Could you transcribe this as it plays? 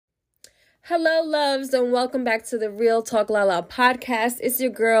Hello, loves, and welcome back to the Real Talk Lala podcast. It's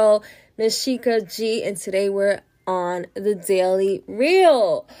your girl, Nashika G, and today we're on the Daily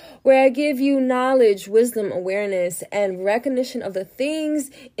Real, where I give you knowledge, wisdom, awareness, and recognition of the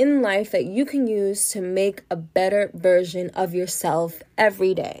things in life that you can use to make a better version of yourself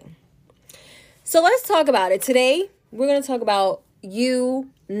every day. So let's talk about it. Today, we're going to talk about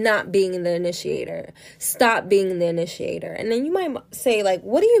you not being the initiator. Stop being the initiator. And then you might say,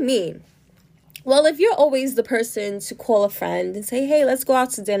 what do you mean? Well, if you're always the person to call a friend and say, hey, let's go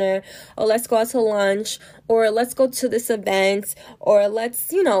out to dinner, or let's go out to lunch, or let's go to this event, or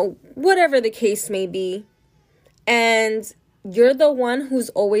let's, whatever the case may be, and you're the one who's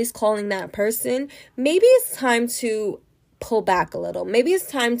always calling that person, maybe it's time to pull back a little. Maybe it's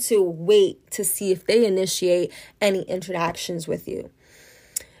time to wait to see if they initiate any interactions with you.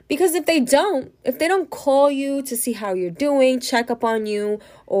 Because if they don't call you to see how you're doing, check up on you,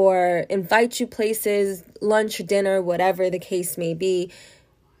 or invite you places, lunch, dinner, whatever the case may be,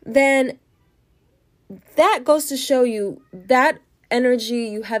 then that goes to show you that energy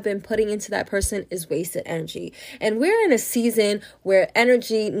you have been putting into that person is wasted energy. And we're in a season where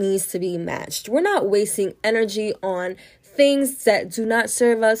energy needs to be matched. We're not wasting energy on things that do not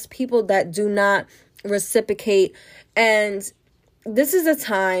serve us, people that do not reciprocate, and this is a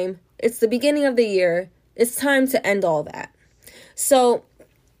time, it's the beginning of the year, it's time to end all that. So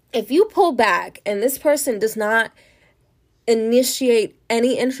if you pull back and this person does not initiate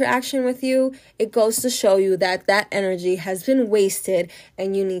any interaction with you, it goes to show you that that energy has been wasted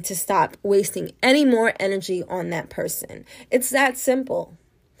and you need to stop wasting any more energy on that person. It's that simple.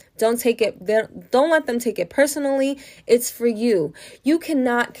 Don't let them take it personally. It's for you. You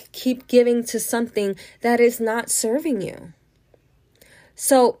cannot keep giving to something that is not serving you.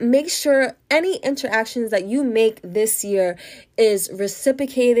 So make sure any interactions that you make this year is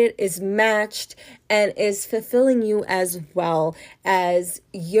reciprocated, is matched, and is fulfilling you as well as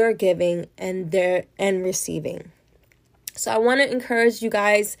you're giving and receiving. So I want to encourage you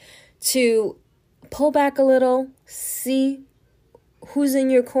guys to pull back a little, see who's in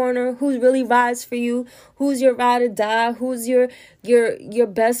your corner, who really rides for you, who's your ride or die, who's your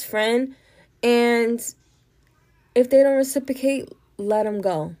best friend, and if they don't reciprocate, let them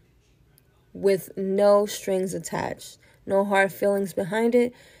go with no strings attached, no hard feelings behind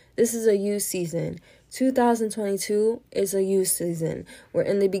it. This is a you season. 2022 is a you season. We're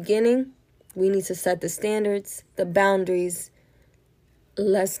in the beginning. We need to set the standards, the boundaries.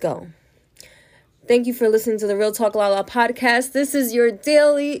 Let's go. Thank you for listening to the Real Talk Lala podcast. This is your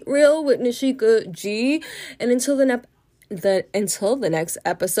Daily Real with Nashika G. And until the next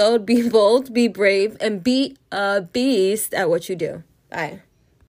episode, be bold, be brave, and be a beast at what you do. Bye.